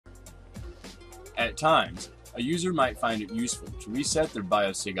At times, a user might find it useful to reset their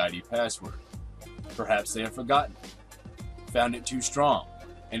BioSig-ID password. Perhaps they have forgotten it, found it too strong,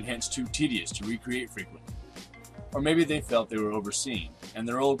 and hence too tedious to recreate frequently. Or maybe they felt they were overseen and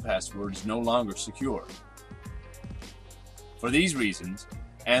their old password is no longer secure. For these reasons,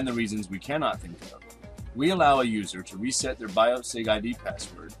 and the reasons we cannot think of, we allow a user to reset their BioSig-ID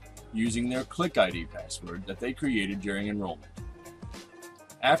password using their ClickID password that they created during enrollment.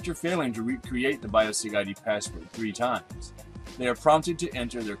 After failing to recreate the BioSig-ID password 3 times, they are prompted to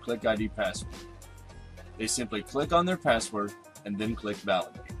enter their ClickID password. They simply click on their password and then click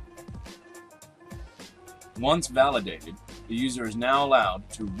Validate. Once validated, the user is now allowed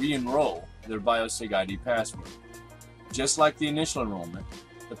to re-enroll their BioSig-ID password. Just like the initial enrollment,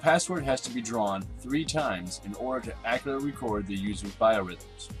 the password has to be drawn 3 times in order to accurately record the user's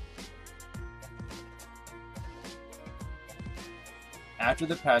biorhythms. After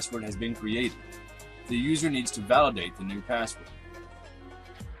the password has been created, the user needs to validate the new password.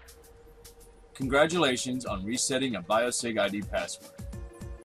 Congratulations on resetting a BioSig-ID password.